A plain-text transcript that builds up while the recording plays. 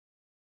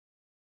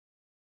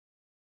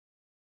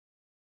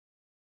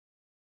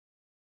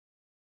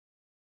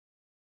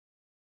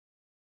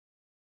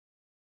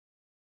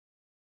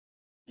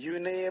You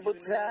never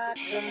talk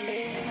to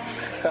me.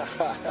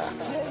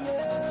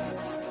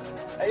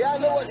 Hey, y'all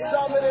know what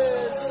song it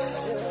is.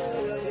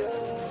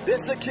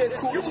 This the kid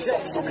cool. You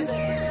talk to me.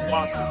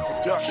 Sponsored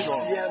production.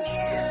 You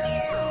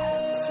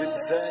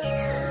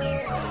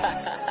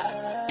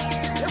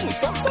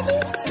talk to me.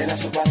 In a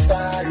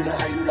superstar, you know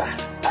how you lie.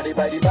 I did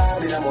buy the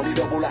bar, in a money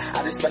double.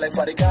 I did spell like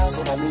for the car,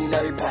 so I mean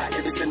I reply.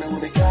 If you see me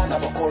with me car,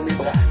 never call me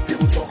bra. You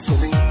will talk to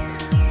me.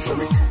 To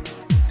me.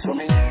 To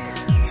me.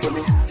 To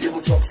me. You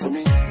will talk to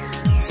me.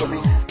 To me.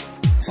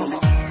 To me.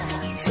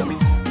 To me.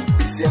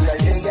 Same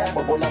like yeah,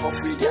 but never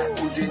free, yeah.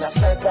 Could you not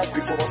sniper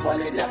before was my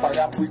lady? I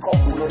got we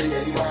come, you know the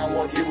area, I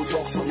want you to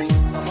talk to me.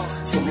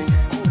 To me.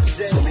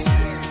 To me.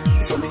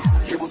 To me.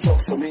 You will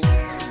talk to me.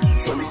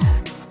 To me.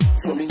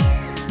 To me.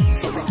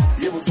 To me.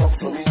 You will talk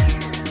to me.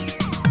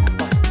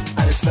 I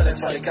just fell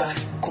for the car,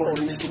 call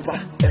me super.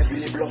 Every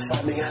day blood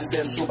for me hands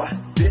them super.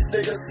 This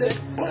nigga sick,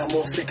 but I'm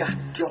more sicker.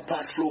 Drop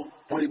out flow,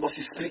 body boss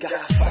is speaker.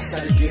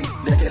 Faster the game,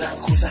 like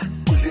an cruiser.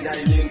 Could you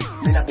not name,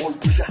 me na bone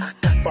pusher.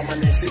 Cat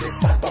permanent, still is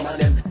back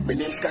permanent. My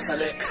name's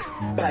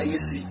Kasalek, by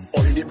easy,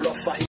 only the blood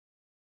for him.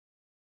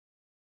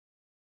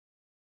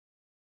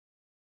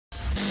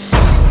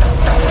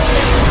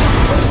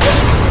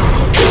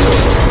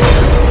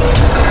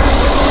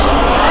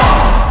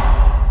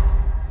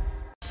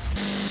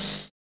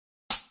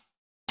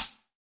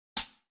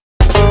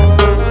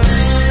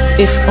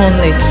 If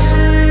only I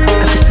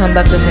could turn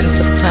back the hands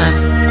of time,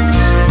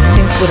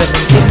 things would have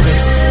been different.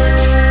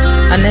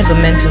 I never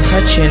meant to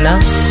hurt you, now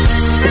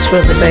it's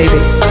Rozzy, baby.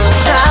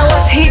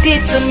 What he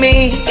did to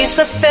me is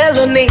a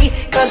felony,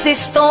 cause he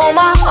stole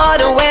my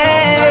heart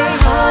away.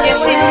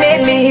 Yes, he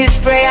made me his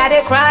prey, I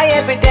did cry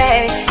every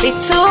day. He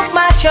took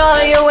my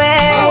joy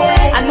away.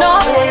 I know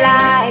no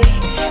lie,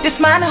 this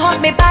man hurt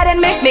me bad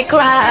and make me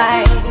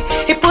cry.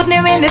 He put me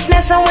in this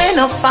mess and we're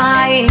not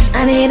fine.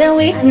 I need a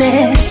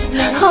weakness.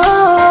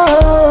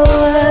 Oh,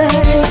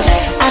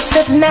 I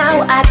said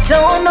now I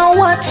don't know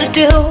what to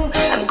do.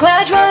 I'm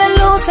gradually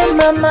losing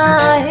my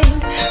mind.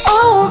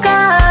 Oh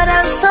God,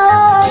 I'm so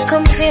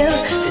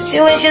confused.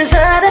 Situations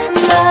out of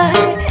my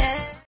head.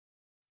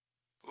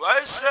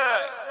 What's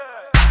that?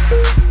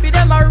 Feed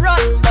them a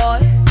run,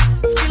 boy.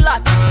 Skill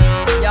at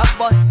yeah,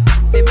 boy.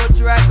 Favorite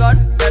dragon,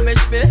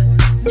 Memish Bee.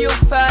 New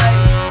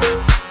face.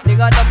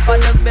 Nigga dump on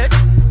the bed.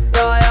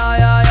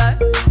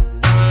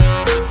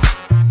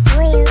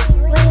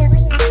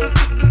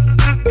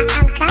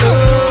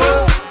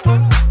 Yeah.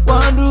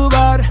 Wanna do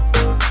bad.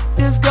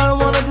 This girl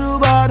wanna do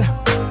bad.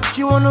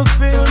 She wanna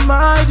feel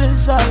my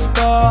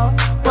disaster.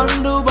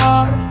 Wanna do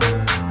bad.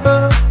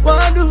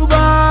 Wanna do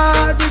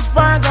bad. This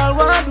fine girl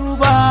wanna do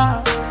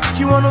bad.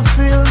 She wanna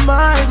feel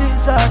my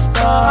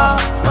disaster.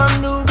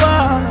 Wanna do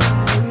bad.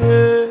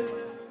 Yeah.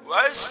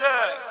 What's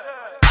that?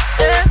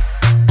 Yeah.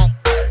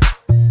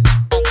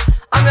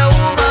 I'm your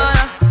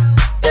woman.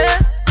 Yeah.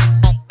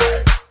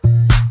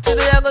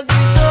 Today I go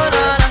give it to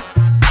Nana.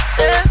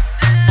 Yeah.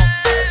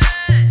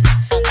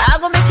 I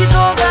go make you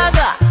go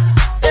gaga.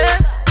 Yeah.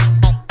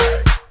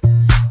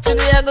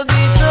 Today I go give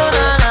it to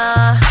Nana.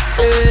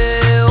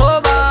 Yeah.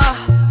 Over.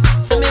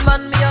 So me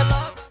man me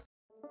alone.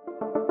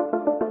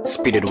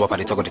 Speedo up at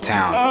the top of the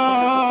town.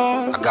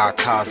 I got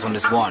cars on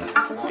this one.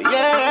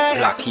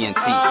 Black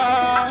ENT.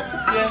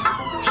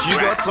 She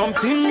got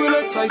something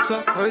really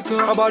tighter.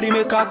 Her body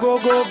make her go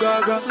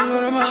gaga.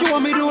 She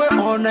want me do it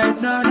all night,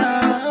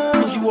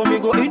 nah. She want me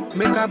go in,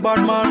 make her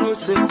bad man no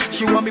say.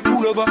 She want me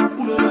pull over.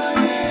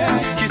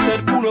 She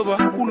said pull over.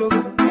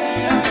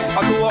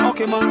 I told her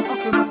okay man.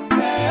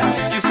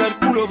 She said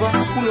pull over.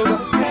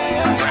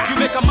 You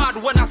make a mad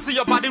when I see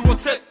your body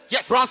rotate.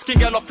 Yes, brown skin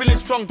girl or feeling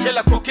strong,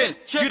 jelly cocaine.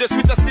 You the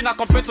sweetest thing I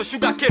compared to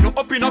sugar cane.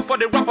 Open up for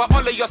the rapper,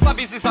 all of your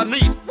services I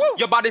need.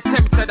 Your body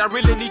tempted, I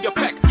really need your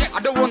peck. Yes,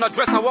 I don't wanna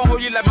dress, I won't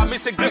hold you like my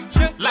missing grip.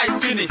 Light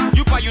skinny,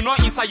 you but you know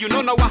inside, you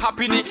know what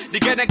happening. The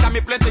girl that got me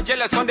plenty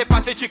jealous on the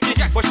party chicky.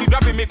 Yes, but she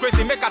driving me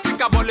crazy, make her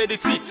think about Lady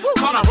T.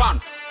 Turn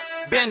around.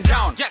 Bend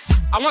down, yes.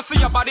 I want to see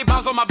your body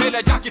bounce on my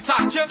belly, Jackie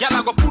Tan. Girl,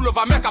 I go pull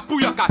over, make her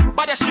pull your cat.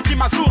 But she keep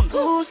my soon.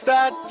 Who's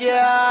that,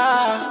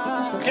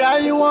 yeah? Girl,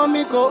 you want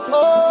me go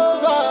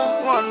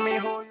over? Want me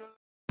hold you?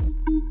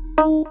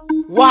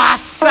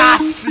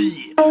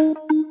 Wasasi.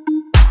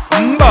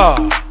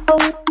 Mba.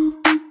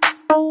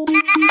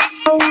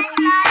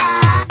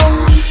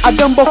 I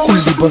don't buckle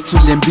the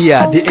bottle and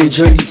beer. They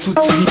enjoy the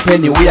 2-3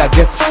 penny way I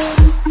get.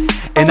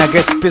 And I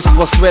get space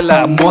for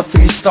sweller, more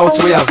 3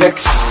 stout way I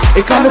vex.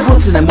 A kind of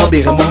boots in a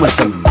mobile mama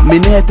some.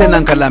 Minette and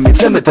Uncle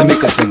Amitem to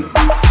make us sing.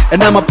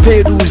 And I'm a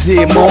paid who's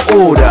more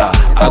older.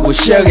 I go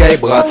share your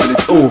bra till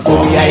it's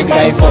over. Me I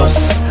drive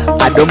us.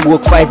 I don't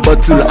work 5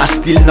 bottle, I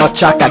still not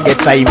check, I get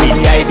time.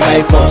 Me I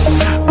drive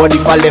us. But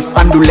if I left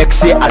and do like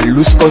say, I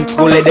lose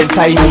control and then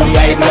time. Me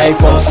I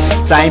drive us.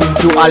 Time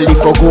to Ali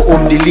for go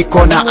home the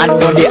liquor and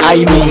on the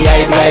eye. Me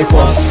I drive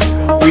us.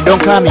 We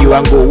don't come you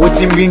and go. What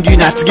him bring you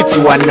not get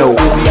to one now.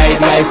 Me I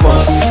drive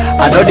us.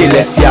 I know they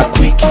left here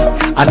quick.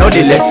 I know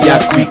they left here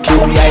quick.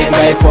 Me I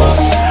drive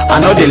us. I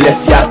know they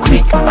left here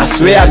quick. I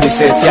swear they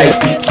said I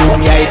pick.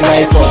 Me I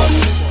drive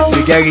us.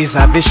 We get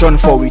reservation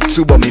for we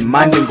too, but me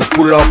man them go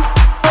pull up.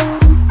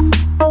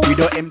 We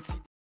don't empty.